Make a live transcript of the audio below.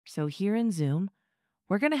So here in Zoom,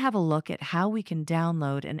 we're going to have a look at how we can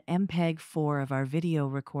download an MPEG-4 of our video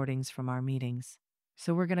recordings from our meetings.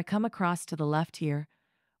 So we're going to come across to the left here.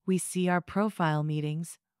 We see our profile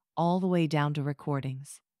meetings all the way down to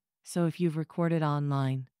recordings. So if you've recorded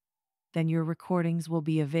online, then your recordings will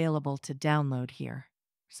be available to download here.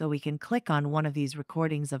 So we can click on one of these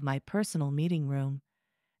recordings of my personal meeting room,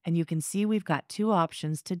 and you can see we've got two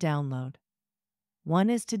options to download. One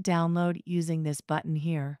is to download using this button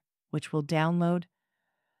here, which will download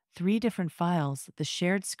three different files: the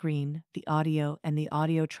shared screen, the audio, and the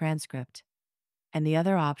audio transcript. And the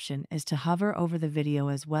other option is to hover over the video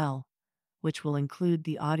as well, which will include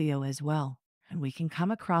the audio as well. And we can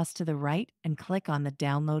come across to the right and click on the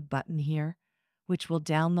download button here, which will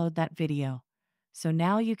download that video. So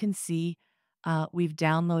now you can see we've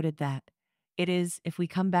downloaded that. It is, if we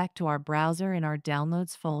come back to our browser in our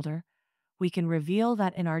downloads folder, we can reveal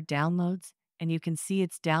that in our downloads, and you can see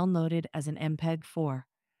it's downloaded as an MPEG-4.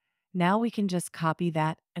 Now we can just copy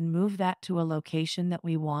that and move that to a location that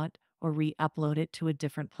we want or re-upload it to a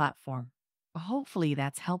different platform. Hopefully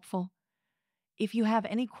that's helpful. If you have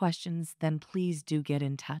any questions, then please do get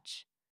in touch.